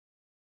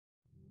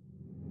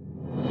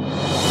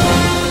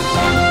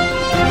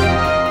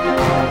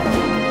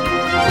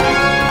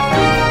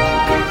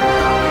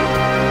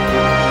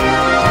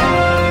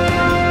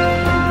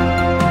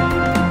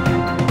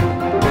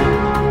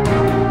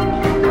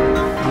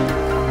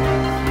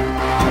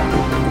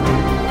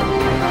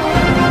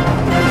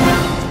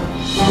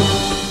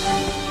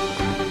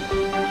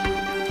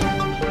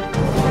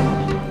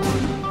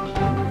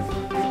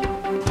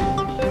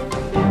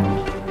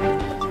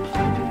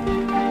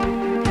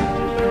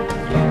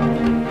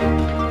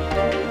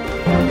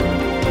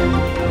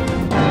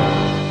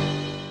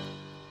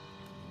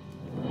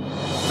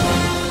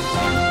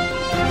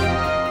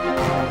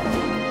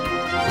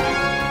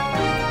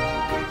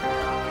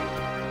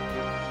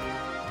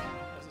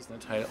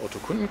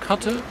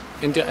Autokundenkarte,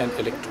 in der ein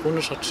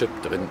elektronischer Chip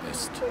drin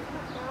ist.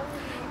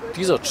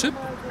 Dieser Chip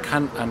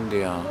kann an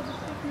der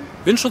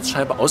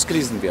Windschutzscheibe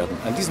ausgelesen werden,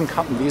 an diesem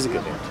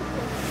Kartenlesegerät.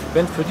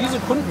 Wenn für diese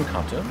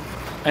Kundenkarte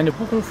eine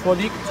Buchung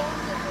vorliegt,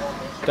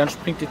 dann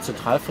springt die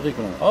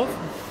Zentralverriegelung auf.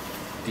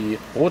 Die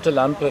rote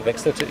Lampe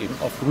wechselte eben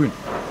auf grün.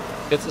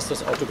 Jetzt ist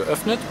das Auto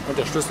geöffnet und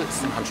der Schlüssel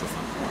ist im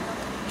Handschuhfach.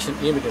 Ich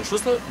entnehme den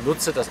Schlüssel,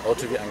 nutze das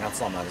Auto wie ein ganz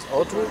normales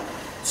Auto.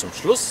 Zum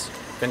Schluss,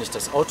 wenn ich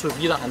das Auto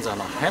wieder an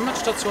seiner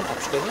Heimatstation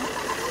abstelle,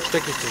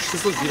 stecke ich den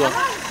Schlüssel wieder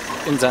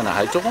in seine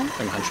Halterung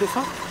im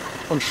Handschuhfach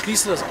und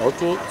schließe das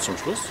Auto zum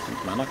Schluss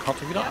mit meiner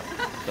Karte wieder ab.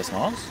 Das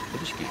war's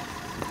und ich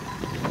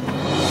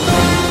gehe.